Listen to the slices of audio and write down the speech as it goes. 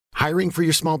Hiring for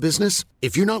your small business?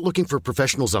 If you're not looking for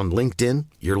professionals on LinkedIn,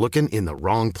 you're looking in the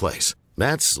wrong place.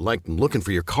 That's like looking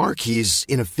for your car keys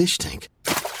in a fish tank.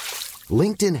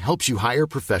 LinkedIn helps you hire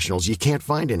professionals you can't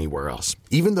find anywhere else,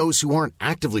 even those who aren't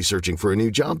actively searching for a new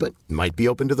job but might be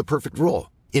open to the perfect role.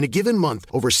 In a given month,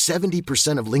 over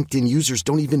 70% of LinkedIn users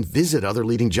don't even visit other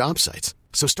leading job sites.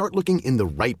 So start looking in the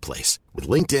right place. With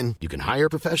LinkedIn, you can hire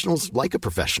professionals like a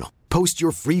professional. Post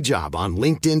your free job on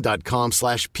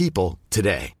linkedin.com/people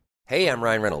today. Hey, I'm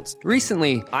Ryan Reynolds.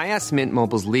 Recently, I asked Mint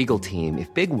Mobile's legal team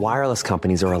if big wireless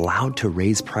companies are allowed to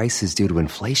raise prices due to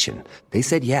inflation. They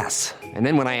said yes. And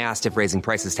then when I asked if raising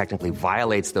prices technically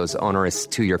violates those onerous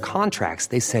 2-year contracts,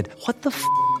 they said, "What the f***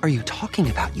 are you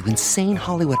talking about, you insane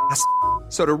Hollywood ass?"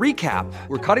 So to recap,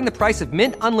 we're cutting the price of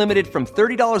Mint Unlimited from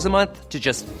 $30 a month to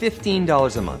just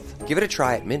 $15 a month. Give it a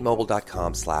try at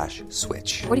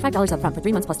mintmobile.com/switch. $45 up front for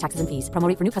 3 months plus taxes and fees. Promo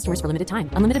rate for new customers for limited time.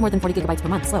 Unlimited more than 40 gigabytes per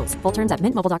month. Slows full terms at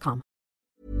mintmobile.com.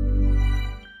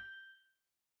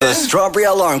 The Strawberry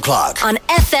Alarm Clock on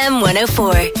FM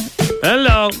 104.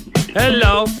 Hello.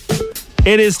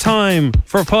 It is time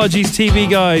for Podgy's TV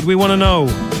Guide. We want to know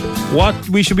what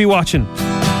we should be watching.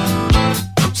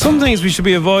 Some things we should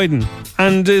be avoiding.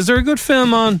 And is there a good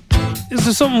film on? Is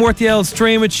there something worth the old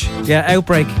streamage? Yeah,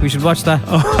 Outbreak. We should watch that.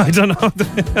 Oh, I don't know.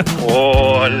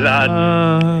 Oh, lad.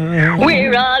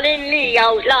 We're all in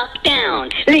Leo's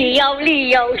lockdown.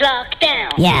 Leo's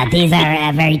lockdown. Yeah, these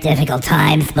are very difficult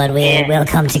times, but we'll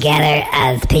come together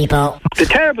as people. The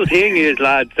terrible thing is,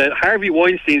 lads, that Harvey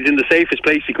Weinstein's in the safest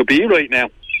place he could be right now.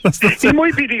 He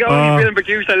might be the only film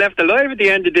producer left alive at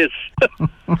the end of this.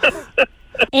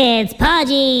 It's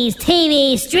Podgy's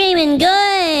TV streaming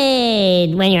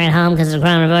good. When you're at home because of the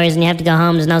coronavirus and you have to go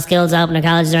home, there's no schools open or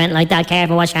colleges or anything like that.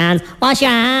 Careful, wash your hands. Wash your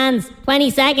hands.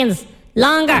 20 seconds.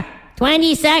 Longer.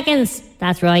 20 seconds.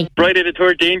 That's right. Friday the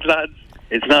 13th, lads.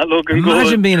 It's not looking good.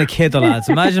 Imagine being a kid, though, lads.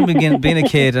 Imagine being a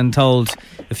kid and told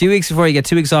a few weeks before you get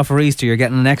 2 weeks off for Easter, you're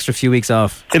getting an extra few weeks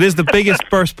off. It is the biggest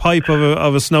burst pipe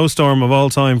of a snowstorm of all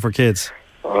time for kids.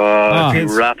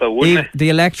 The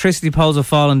electricity poles have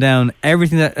fallen down.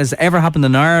 Everything that has ever happened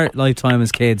in our lifetime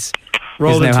as kids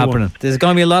is now happening. There's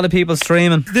going to be a lot of people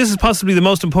streaming. This is possibly the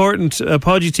most important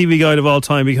Podgy TV Guide of all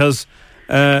time because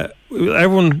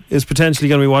everyone is potentially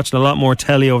going to be watching a lot more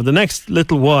telly over the next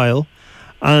little while.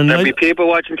 And there'll be people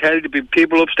watching telly, there'll be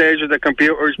people upstairs with their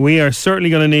computers. We are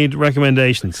certainly going to need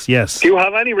recommendations, yes. Do you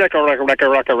have any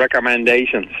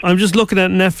recommendations? I'm just looking at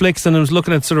Netflix and I was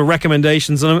looking at sort of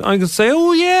recommendations and I'm going to say,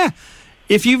 oh yeah,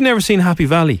 if you've never seen Happy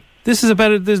Valley, there's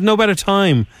no better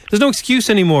time. There's no excuse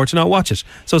anymore to not watch it.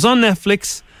 So it's on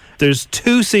Netflix. There's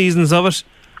 2 seasons of it.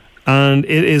 And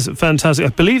it is fantastic. I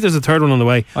believe there's a third one on the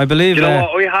way. I believe. You know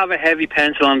what? We have a heavy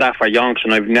pencil on that for yonks,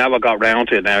 and I've never got round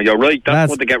to it now. You're right.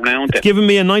 That's what they get round to. It's giving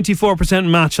me a 94%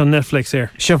 match on Netflix here.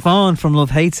 Siobhan from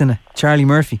Love Hates in it. Charlie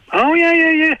Murphy. Oh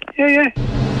yeah.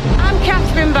 I'm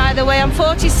Catherine, by the way. I'm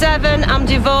 47. I'm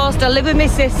divorced. I live with my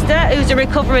sister, who's a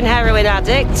recovering heroin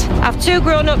addict. I've 2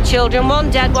 grown-up children, one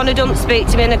dead, one who doesn't speak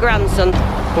to me, and a grandson.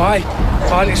 Why?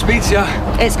 Why didn't speak to you?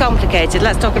 It's complicated.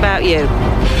 Let's talk about you.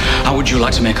 How would you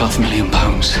like to make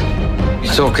 £500,000?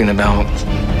 You're talking about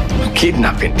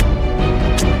kidnapping.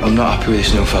 I'm not happy with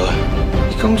this new fella.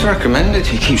 He comes recommended.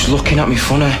 He keeps looking at me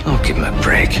funny. I'll give him a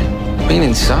break. Been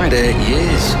inside 8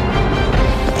 years.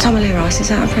 Tommy Lee Royce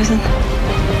is out of prison.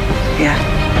 Yeah.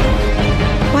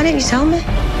 Why didn't you tell me?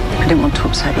 I didn't want to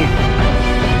upset you.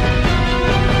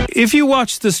 If you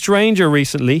watched The Stranger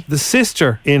recently, the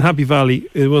sister in Happy Valley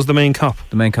was the main cop.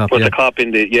 The main cop, the cop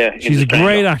in the, She's a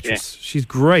great actress. Yeah. She's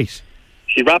great.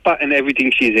 She's rap in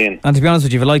everything she's in. And to be honest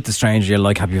with you, if you like The Stranger, you'll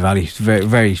like Happy Valley. It's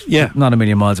very, not a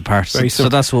million miles apart. So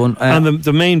that's one. And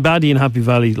the main baddie in Happy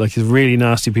Valley, like a really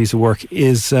nasty piece of work,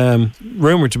 is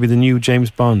rumoured to be the new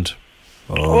James Bond.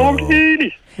 Oh,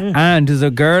 really? And there's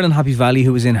a girl in Happy Valley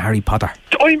who was in Harry Potter.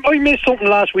 I missed something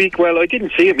last week. Well, I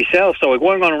didn't see it myself, so I'm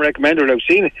going on and recommend it without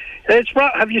seeing it.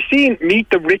 Have you seen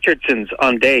Meet the Richardsons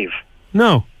on Dave?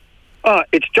 No. Oh,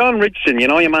 it's John Richardson, you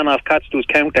know, your man off Cats Does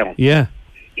Countdown. Yeah.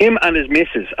 Him and his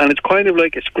missus, and it's kind of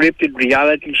like a scripted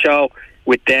reality show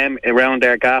with them around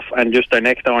their gaff and just their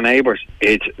next door neighbours.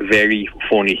 It's very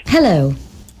funny. Hello.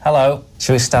 Hello.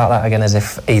 Should we start that again as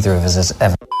if either of us has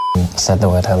ever said the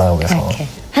word hello before? Okay.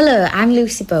 Hello, I'm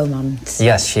Lucy Beaumont.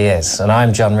 Yes, she is. And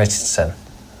I'm John Richardson.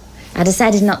 I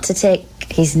decided not to take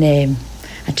his name.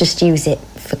 I'd just use it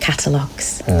for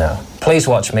catalogues. No. Please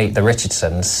watch Meet the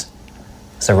Richardsons.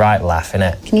 It's a right laugh,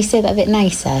 innit? Can you say that a bit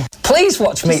nicer? Please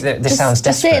watch Meet the... This sounds desperate.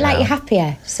 Just say it like now. you're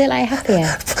happier. Say it like you're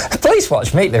happier. Please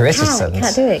watch Meet the Richardsons.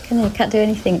 Can't do it, can you? Can't do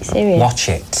anything serious. Watch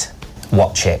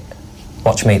it.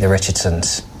 Watch Meet the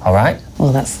Richardsons. All right.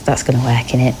 Well, that's going to work,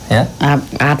 innit? Yeah?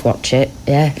 I'd watch it,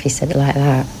 yeah, if you said it like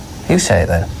that. You say it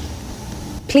then.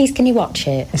 Please, can you watch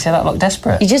it? You say that look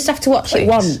desperate. You just have to watch it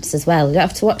once as well. You don't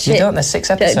have to watch it... You don't, there's 6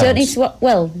 episodes. Don't need to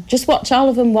well, just watch all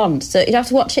of them once. So you don't have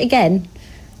to watch it again.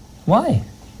 Why?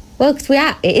 Well, because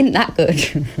it isn't that good.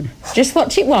 Just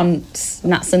watch it once,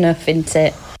 and that's enough, isn't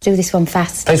it? Do this one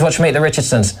fast. Please watch Meet the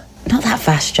Richardsons. Not that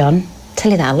fast, John.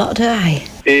 Tell you that a lot, do I?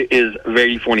 It is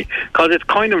very funny. Because it's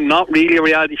kind of not really a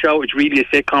reality show. It's really a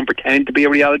sitcom pretending to be a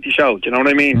reality show. Do you know what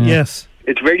I mean? Yes.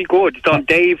 It's very good. It's on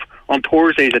Dave on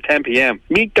Thursdays at 10 p.m.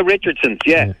 Meet the Richardsons,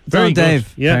 yeah. Very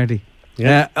Dave. Yeah. Apparently.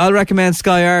 Yeah. I'll recommend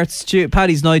Sky Arts,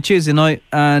 Paddy's Night, Tuesday night,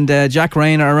 and Jack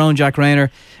Rayner, our own Jack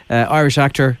Rayner, Irish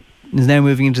actor, is now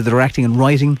moving into the directing and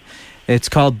writing. It's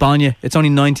called Bonya. It's only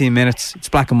 19 minutes. It's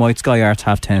black and white. Sky Arts,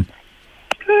 10:30.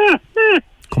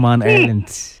 Come on,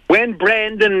 Ireland. When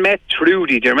Brendan met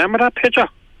Trudy, do you remember that picture?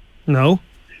 No.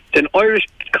 It's an Irish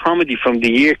comedy from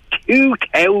the year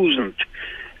 2000.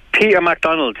 Peter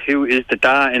MacDonald, who is the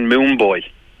dad in Moon Boy.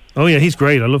 Oh yeah, he's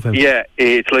great. I love him. Yeah,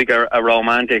 it's like a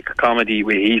romantic comedy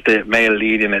where he's the male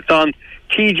lead in it. It's on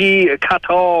TG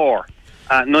Qatar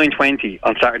at 9:20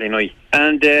 on Saturday night.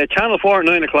 And Channel 4 at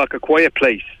 9 o'clock, A Quiet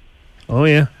Place. Oh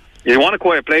yeah. You want a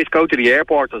quiet place, go to the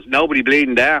airport. There's nobody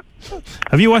bleeding there.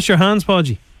 Have you washed your hands,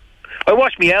 Podgy? I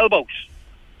wash my elbows.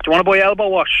 Do you want to buy elbow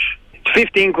wash? It's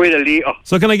 15 quid a litre.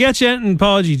 So can I get you anything,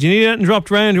 Podgy? Do you need anything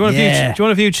dropped round? Do you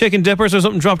want a few chicken dippers or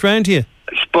something dropped round to you?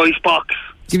 Spice box.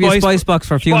 Give you a spice box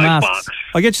for a few masks.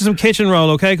 I'll get you some kitchen roll,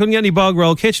 okay? Couldn't get any bog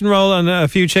roll. Kitchen roll and a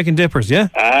few chicken dippers, yeah?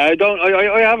 I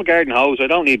have a garden hose. I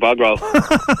don't need bog roll.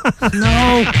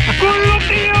 No. Good luck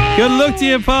to you. Good luck to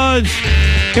you, Podge.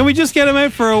 Can we just get him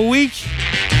out for a week?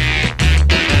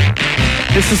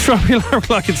 It's the Strawberry Alarm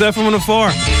Clock. It's FM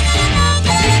 104.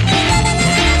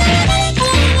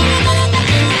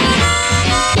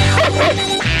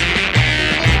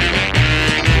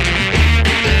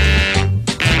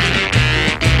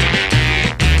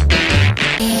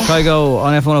 Go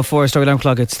on F104 Strawberry Alarm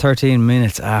Clock. It's 13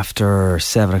 minutes after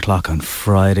 7 o'clock on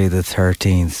Friday the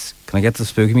 13th. Can I get the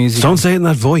spooky music? Don't say it in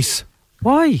that voice.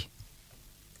 Why?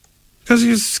 Because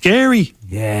it's scary.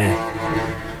 Yeah.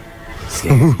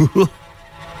 Scary.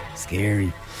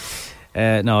 Scary.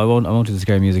 No, I won't do the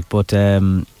scary music, but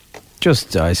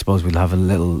just I suppose we'll have a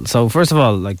little. So first of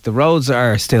all, like, the roads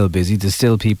are still busy. There's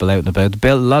still people out and about.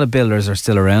 A lot of builders are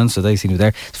still around, so they seem to be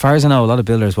there. As far as I know, a lot of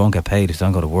builders won't get paid if they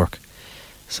don't go to work.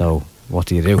 So what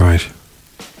do you do? Right.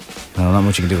 Well, not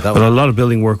much you can do with that. But a lot of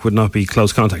building work would not be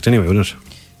close contact anyway, wouldn't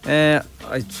it?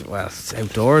 Well, it's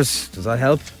outdoors. Does that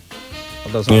help?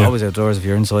 Although it's not always outdoors if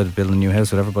you're inside building a new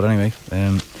house, whatever. But anyway,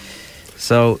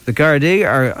 so the Gardaí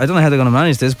are, I don't know how they're going to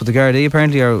manage this, but the Gardaí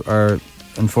apparently are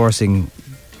enforcing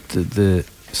the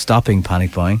stopping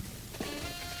panic buying.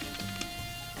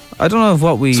 I don't know if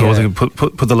what we... So they can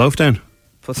put the loaf down?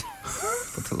 Put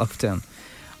the loaf down.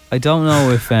 I don't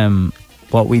know if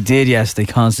what we did yesterday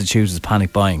constitutes as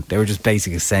panic buying. They were just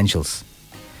basic essentials.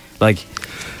 Like...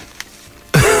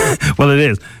 Well, it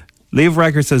is. Leave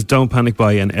Record says don't panic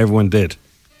buy, and everyone did.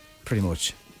 Pretty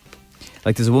much.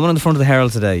 Like, there's a woman on the front of the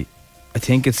Herald today. I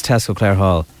think it's Tesco Clare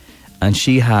Hall, and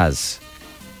she has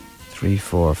 3,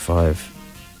 4,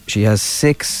 5. She has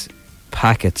 6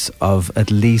 packets of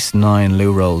at least 9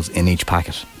 loo rolls in each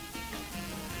packet.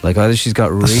 Like, either she's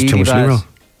got really too much bad. loo roll.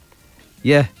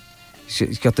 Yeah,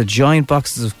 she's got the giant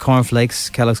boxes of cornflakes,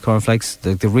 Kellogg's cornflakes,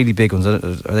 the really big ones. Are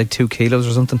they 2 kilos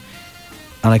or something?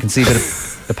 And I can see a bit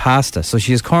of the pasta. So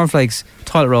she has cornflakes,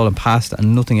 toilet roll, and pasta,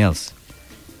 and nothing else.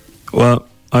 Well,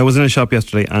 I was in a shop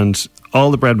yesterday, and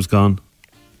all the bread was gone.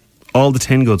 All the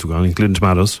tin goods were gone, including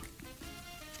tomatoes.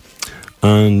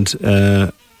 And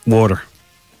water.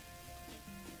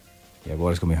 Yeah,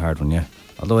 water's going to be a hard one, yeah.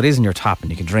 Although it is in your tap and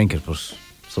you can drink it, but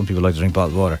some people like to drink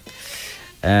bottled water.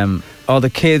 All the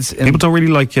kids... People don't really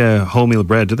like wholemeal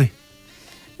bread, do they?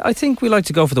 I think we like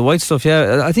to go for the white stuff,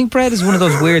 yeah. I think bread is one of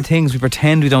those weird things we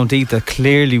pretend we don't eat that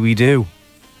clearly we do.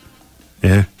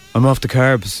 Yeah. I'm off the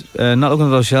carbs. Not looking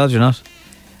at those shelves, you're not.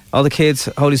 All the kids,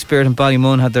 Holy Spirit and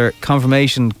Ballymun, had their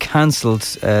confirmation cancelled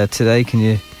today. Can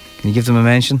you give them a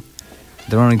mention?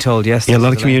 They're only told yesterday. Yeah, a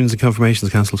lot of communions and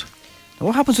confirmations cancelled.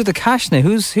 What happens with the cash now?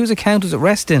 Whose account does it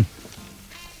rest in?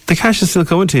 The cash is still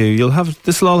coming to you.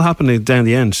 This will all happen down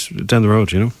the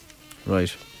road, you know.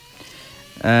 Right.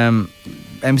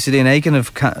 MCD and Aiken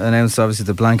have announced, obviously,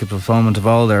 the blanket postponement of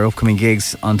all their upcoming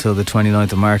gigs until the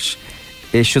 29th of March.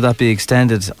 Should that be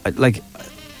extended? Like,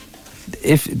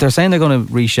 if they're saying they're going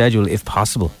to reschedule, if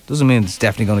possible, doesn't mean it's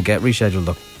definitely going to get rescheduled,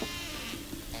 though.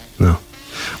 No.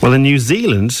 Well, in New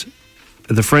Zealand,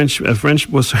 the French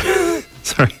was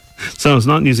sorry. So it's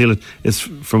not New Zealand. It's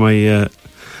from my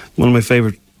one of my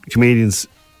favourite comedians,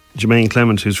 Jermaine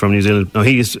Clement, who's from New Zealand. Now,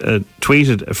 he has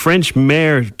tweeted, a French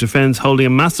mayor defends holding a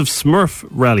massive Smurf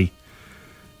rally.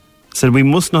 Said, we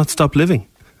must not stop living.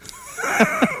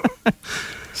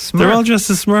 They're all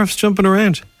dressed as Smurfs jumping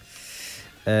around.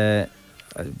 I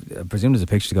presume there's a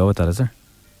picture to go with that, is there?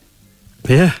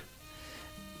 Yeah.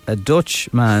 A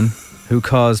Dutch man who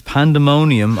caused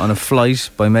pandemonium on a flight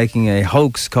by making a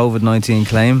hoax COVID-19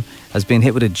 claim has been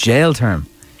hit with a jail term.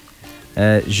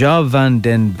 Job van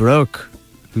den Broek,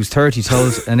 who's 30,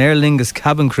 told an Aer Lingus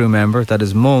cabin crew member that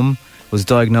his mum was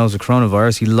diagnosed with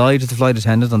coronavirus. He lied to the flight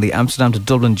attendant on the Amsterdam to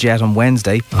Dublin jet on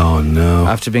Wednesday. Oh no.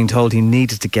 After being told he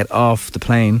needed to get off the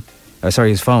plane. The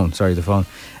phone.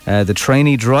 The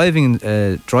trainee driving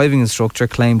instructor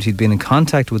claimed he'd been in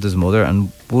contact with his mother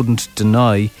and wouldn't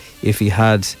deny if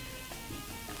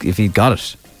he'd got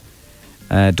it.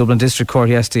 Dublin District Court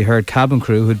yesterday heard cabin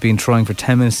crew who'd been trying for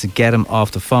 10 minutes to get him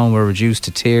off the phone were reduced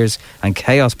to tears, and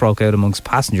chaos broke out amongst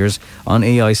passengers on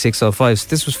EI 605. So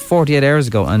this was 48 hours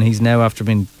ago, and he's now after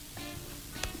being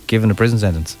given a prison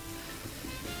sentence.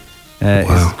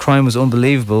 His crime was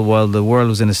unbelievable while the world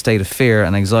was in a state of fear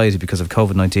and anxiety because of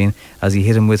COVID-19 as he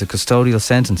hit him with a custodial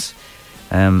sentence.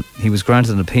 He was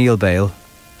granted an appeal bail.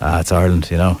 It's Ireland,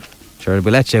 you know. Sure,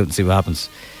 we'll let you out and see what happens.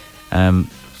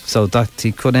 So that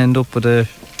he could end up with a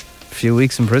few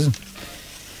weeks in prison.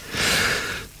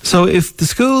 So if the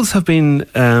schools have been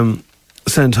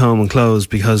sent home and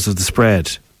closed because of the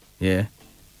spread, yeah,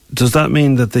 does that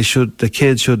mean that the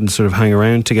kids shouldn't sort of hang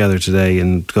around together today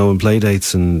and go on play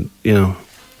dates and, you know?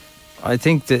 I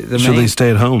think should they stay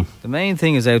at home? The main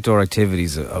thing is outdoor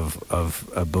activities of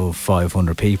above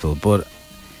 500 people, but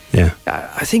yeah,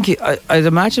 I think I'd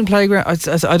imagine playground.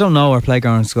 I don't know. Our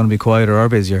playground's going to be quieter or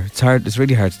busier. It's hard. It's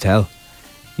really hard to tell.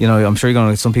 You know, I'm sure you're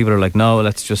going to. Some people are like, no,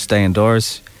 let's just stay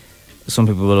indoors. Some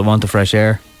people will want the fresh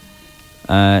air.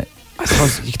 I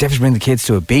suppose you could definitely bring the kids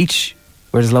to a beach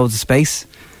where there's loads of space.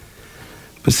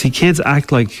 But see, kids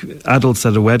act like adults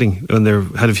at a wedding when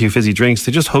they've had a few fizzy drinks.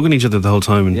 They're just hugging each other the whole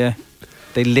time. And yeah,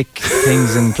 they lick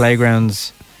things in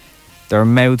playgrounds. Their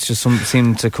mouths just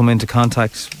seem to come into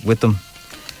contact with them.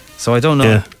 So I don't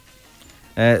know.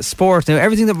 Yeah. Sport. Now,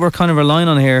 everything that we're kind of relying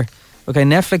on here, okay,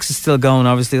 Netflix is still going,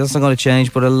 obviously. That's not going to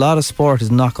change, but a lot of sport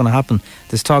is not going to happen.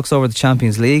 There's talks over the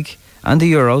Champions League and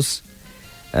the Euros,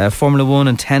 Formula 1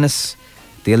 and tennis.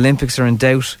 The Olympics are in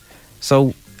doubt.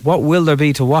 So what will there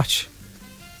be to watch?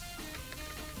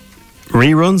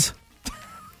 Reruns?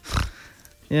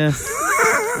 Yeah.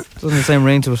 Doesn't the same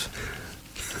ring to it.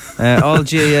 All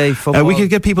GAA football. We could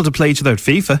get people to play each other at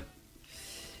FIFA.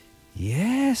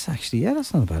 Yes, actually, yeah,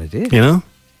 that's not a bad idea. You know,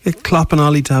 get Klopp and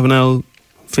Ollie to have an old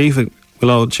FIFA.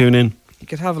 We'll all tune in. You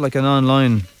could have like an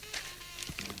online,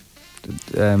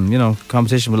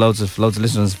 competition with loads of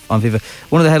listeners on FIFA.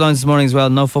 One of the headlines this morning as well: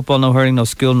 no football, no hurling, no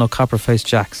school, no copper-faced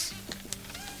jacks.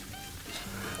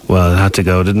 Well, it had to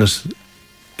go, didn't it?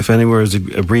 If anywhere is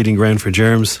a breeding ground for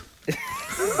germs,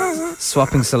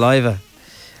 swapping saliva,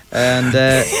 and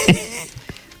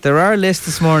there are lists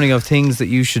this morning of things that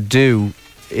you should do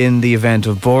in the event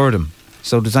of boredom.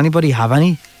 So does anybody have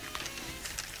any?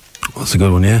 That's a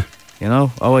good one, yeah. You know,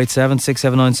 087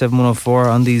 679 7104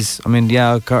 on these. I mean,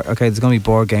 yeah, okay, there's going to be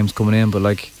board games coming in, but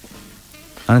like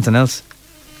anything else?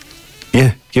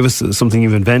 Yeah, give us something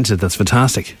you've invented that's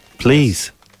fantastic,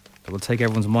 please. That will take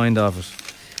everyone's mind off it.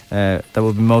 That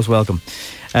would be most welcome.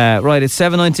 Right, it's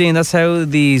 7:19. That's how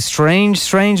the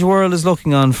strange world is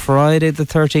looking on Friday the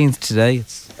 13th today.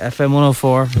 It's FM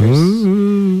 104.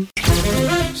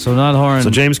 So Niall Horan. So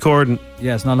James Corden.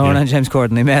 Yes, Niall Horan and James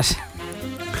Corden, they met.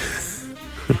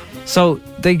 So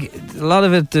a lot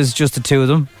of it, there's just the two of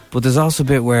them, but there's also a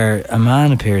bit where a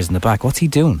man appears in the back. What's he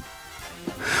doing?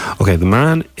 Okay, the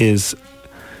man is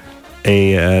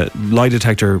a lie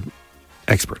detector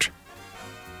expert.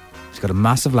 He's got a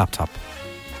massive laptop.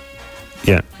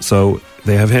 Yeah, so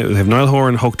they have Niall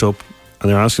Horan hooked up, and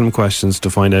they're asking him questions to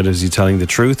find out is he telling the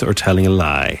truth or telling a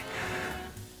lie.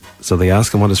 So they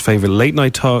ask him what his favourite late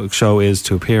night talk show is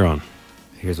to appear on.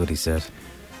 Here's what he said.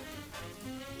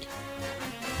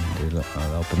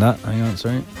 I'll open that. Hang on,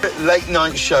 sorry. Late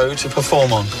night show to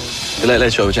perform on. The Late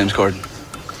Late Show with James Corden.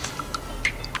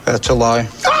 That's a lie.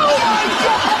 Oh my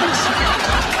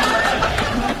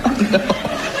God! No.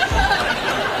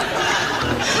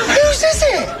 Whose is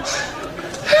it?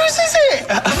 Whose is it?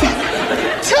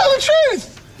 Tell the truth.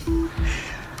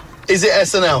 Is it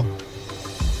SNL?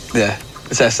 Yeah,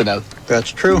 it's SNL.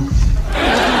 That's true.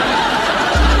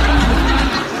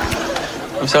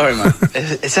 I'm sorry, man.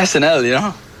 It's SNL, you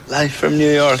know? Live from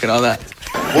New York and all that.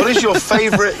 What is your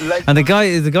favourite late... And the guy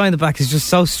in the back is just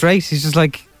so straight. He's just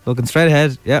like looking straight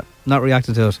ahead. Yep, not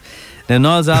reacting to it. Now,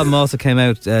 Niall's album also came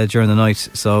out during the night,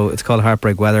 so it's called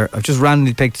Heartbreak Weather. I've just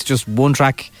randomly picked just one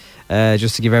track,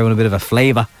 just to give everyone a bit of a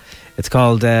flavour. It's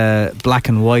called Black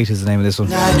and White is the name of this one.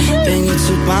 Then you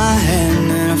took my hand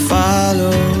and I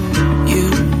followed you.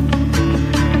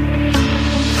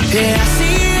 Yeah, I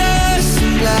see us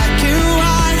in black and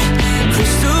white,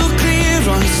 crystal clear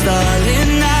on a starlit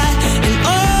night, and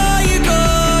all your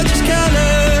gorgeous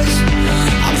colours.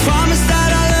 I promise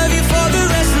that I love you for the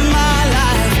rest of my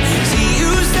life. See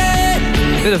you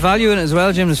stay. Bit of value in it as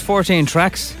well, Jim. There's 14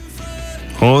 tracks.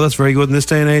 Oh, that's very good in this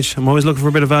day and age. I'm always looking for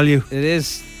a bit of value. It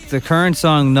is. The current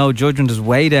song, No Judgment, is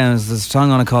way down. There's a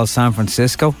song on it called San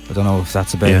Francisco. I don't know if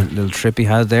that's about a little trip he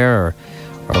had there or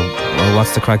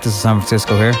what's the crack. This is San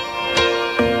Francisco here.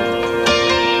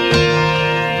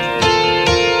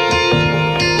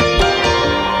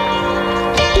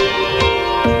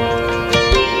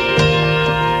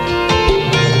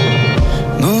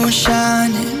 Moon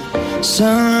shining,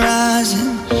 sun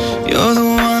rising, you're the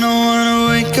one I wanna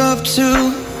wake up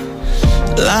to.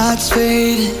 Lights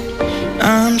fading,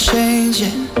 I'm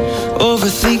changing,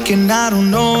 overthinking, I don't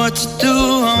know what to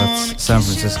do. That's San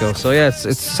Francisco. So yeah,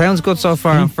 it sounds good so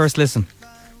far on first listen.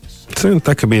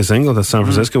 That could be a single, the San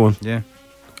Francisco one. Yeah,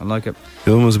 I like it.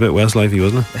 The other one was a bit Westlifey,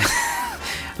 wasn't it?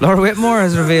 Laura Whitmore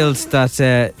has revealed that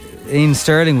Ian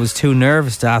Sterling was too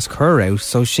nervous to ask her out,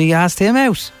 so she asked him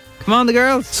out. Come on, the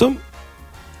girls. Sorry,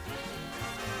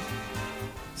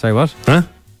 what? Huh?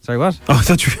 Sorry, what? Oh, I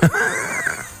thought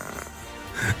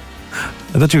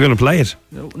you were going to play it.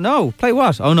 No, play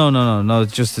what? Oh, no.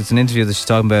 It's an interview that she's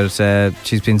talking about.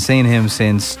 She's been seeing him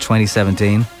since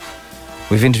 2017.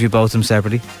 We've interviewed both of them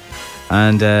separately.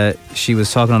 And she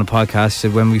was talking on a podcast. She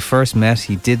said, when we first met,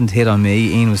 he didn't hit on me.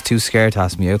 Ian was too scared to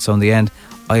ask me out. So in the end,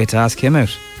 I had to ask him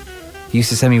out. He used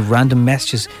to send me random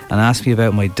messages and ask me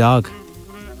about my dog.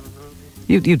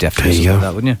 You definitely do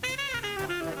that, wouldn't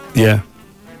you? Yeah.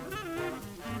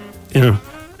 You know,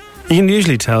 you can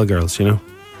usually tell girls, you know.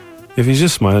 If he's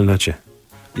just smiling at you,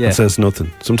 it says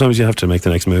nothing. Sometimes you have to make the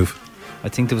next move. I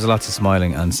think there was lots of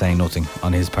smiling and saying nothing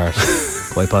on his part,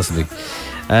 quite possibly.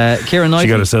 Keira Knightley. She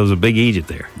got herself a big Egypt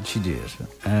there. She did.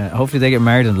 Hopefully they get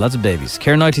married and lots of babies.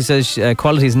 Keira Knightley says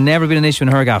quality has never been an issue in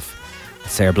her gaff.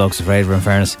 Sarah Bloke's afraid of her, in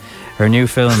fairness. Her new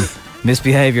film,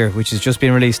 Misbehaviour, which has just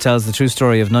been released, tells the true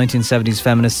story of 1970s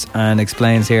feminists and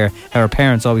explains here how her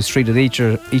parents always treated each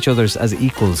others as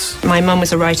equals. My mum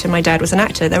was a writer, my dad was an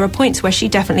actor. There were points where she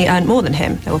definitely earned more than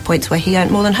him. There were points where he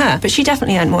earned more than her, but she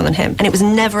definitely earned more than him. And it was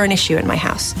never an issue in my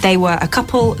house. They were a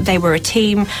couple, they were a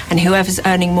team, and whoever's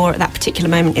earning more at that particular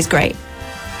moment is great.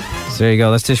 So there you go,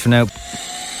 that's Tish for now.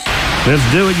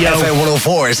 Let's do it, yo. FM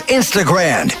 104's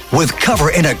Instagram with Cover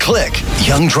in a Click.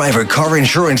 Young driver car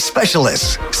insurance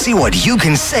specialists. See what you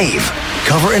can save.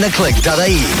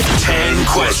 Coverinaclick.ie. 10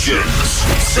 questions,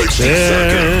 60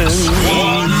 seconds,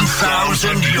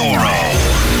 €1,000.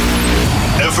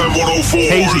 FM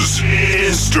 104's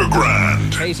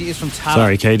Instagram. Katie is from Tala.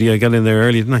 Sorry, Katie, I got in there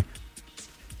early, didn't I?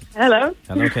 Hello.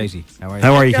 Hello, Katie. How are you?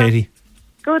 How are you, Katie?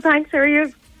 Good, thanks. How are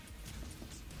you?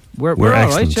 We're all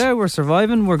right, yeah. We're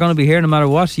surviving. We're going to be here no matter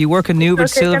what. You work in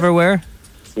Newbridge Silverware?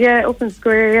 Yeah, Open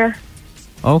Square, yeah.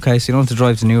 Okay, so you don't have to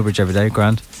drive to Newbridge every day,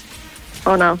 grand.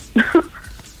 Oh, no.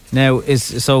 Now,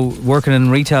 so working in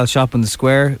retail shop in the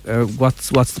square, what's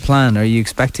the plan? Are you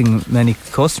expecting many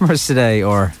customers today,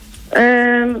 or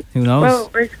who knows?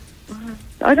 Well,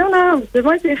 I don't know. There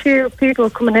might be a few people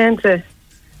coming in to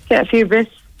get a few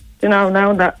bits, you know,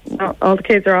 now that not all the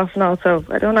kids are off and all, so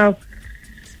I don't know.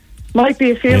 Might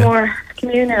be a few more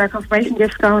communion or confirmation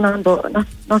gifts going on, but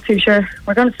not too sure.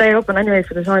 We're going to stay open anyway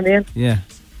for the time being. Yeah.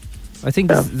 I think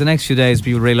the next few days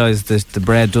people realise that the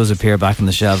bread does appear back in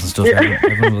the shelves and stuff. Yeah.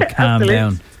 Everyone will calm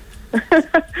down.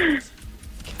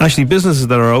 Actually, businesses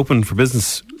that are open for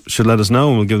business should let us know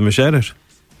and we'll give them a shout out.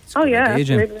 Oh, yeah,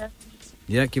 engaging. absolutely.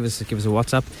 Yeah, give us a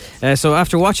WhatsApp. So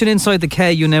after watching Inside the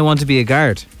K, you now want to be a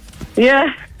guard?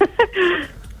 Yeah.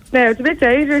 No, it's a bit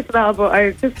dangerous and all, but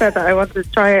I just said that I wanted to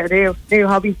try out a new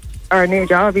hobby, or a new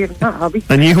job, even not hobby.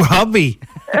 A new hobby?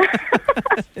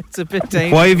 It's a bit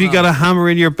dangerous. Why have you got a hammer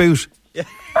in your boot?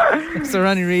 Is there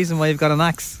any reason why you've got an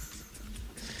axe?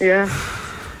 Yeah.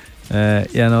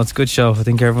 No, it's a good show. I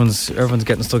think everyone's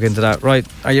getting stuck into that. Right,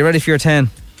 are you ready for your 10?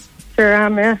 Sure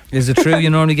am, yeah. Is it true you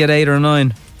normally get 8 or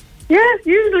 9? Yeah,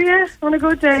 usually, yeah, on a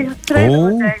good day. Today's a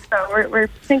good day, so we're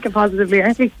thinking positively,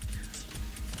 aren't we?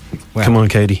 Well, come on,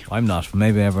 Katie. I'm not, but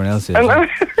maybe everyone else is.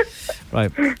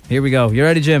 Right, here we go. You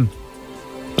ready, Jim?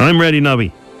 I'm ready,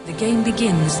 Nobby. The game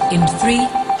begins in 3,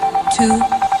 2,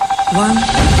 1.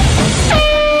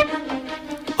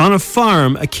 On a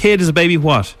farm, a kid is a baby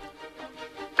what?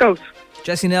 Goat.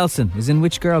 Jessie Nelson is in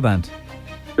which girl band?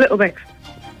 Little Mix.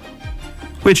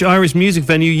 Which Irish music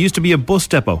venue used to be a bus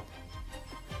depot?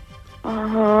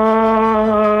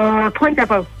 Point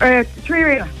Depot. 3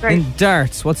 Arena. Sorry. In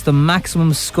darts, what's the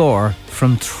maximum score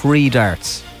from 3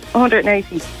 darts?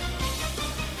 180.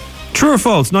 True or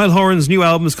false? Niall Horan's new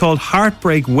album is called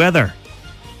Heartbreak Weather.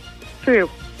 True.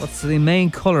 What's the main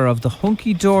colour of the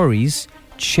Hunky Dory's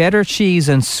cheddar cheese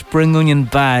and spring onion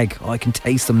bag? Oh, I can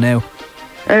taste them now.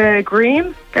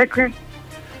 Green. Get green.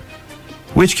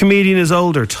 Which comedian is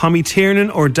older, Tommy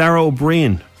Tiernan or Dara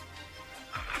O'Brien?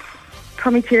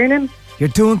 Tommy Tiernan. You're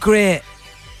doing great.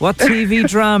 What TV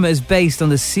drama is based on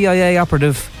the CIA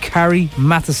operative Carrie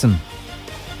Matheson?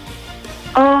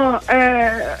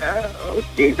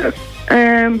 Jesus.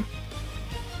 I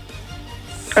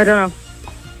don't know.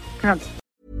 Can't.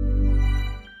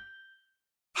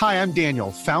 Hi, I'm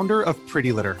Daniel, founder of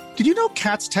Pretty Litter. Did you know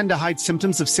cats tend to hide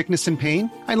symptoms of sickness and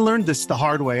pain? I learned this the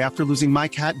hard way after losing my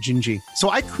cat, Gingy. So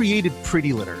I created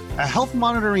Pretty Litter, a health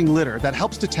monitoring litter that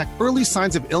helps detect early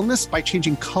signs of illness by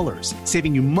changing colors,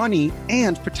 saving you money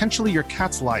and potentially your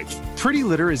cat's life. Pretty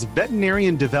Litter is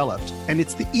veterinarian developed, and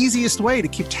it's the easiest way to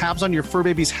keep tabs on your fur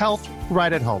baby's health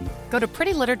right at home. Go to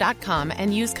prettylitter.com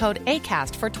and use code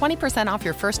ACAST for 20% off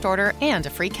your first order and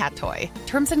a free cat toy.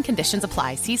 Terms and conditions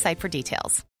apply. See site for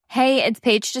details. Hey, it's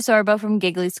Paige DeSorbo from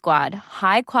Giggly Squad.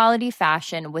 High quality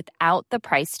fashion without the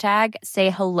price tag. Say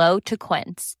hello to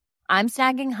Quince. I'm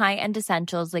snagging high-end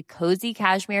essentials like cozy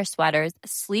cashmere sweaters,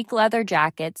 sleek leather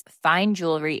jackets, fine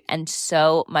jewelry, and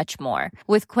so much more.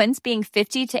 With Quince being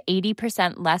 50 to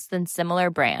 80% less than similar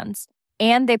brands.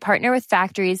 And they partner with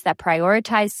factories that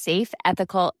prioritize safe,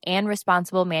 ethical, and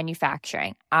responsible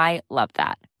manufacturing. I love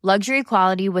that. Luxury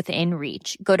quality within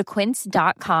reach. Go to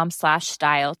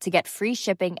quince.com/style to get free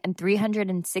shipping and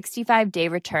 365-day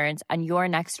returns on your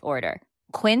next order.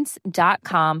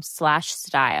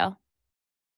 Quince.com/style.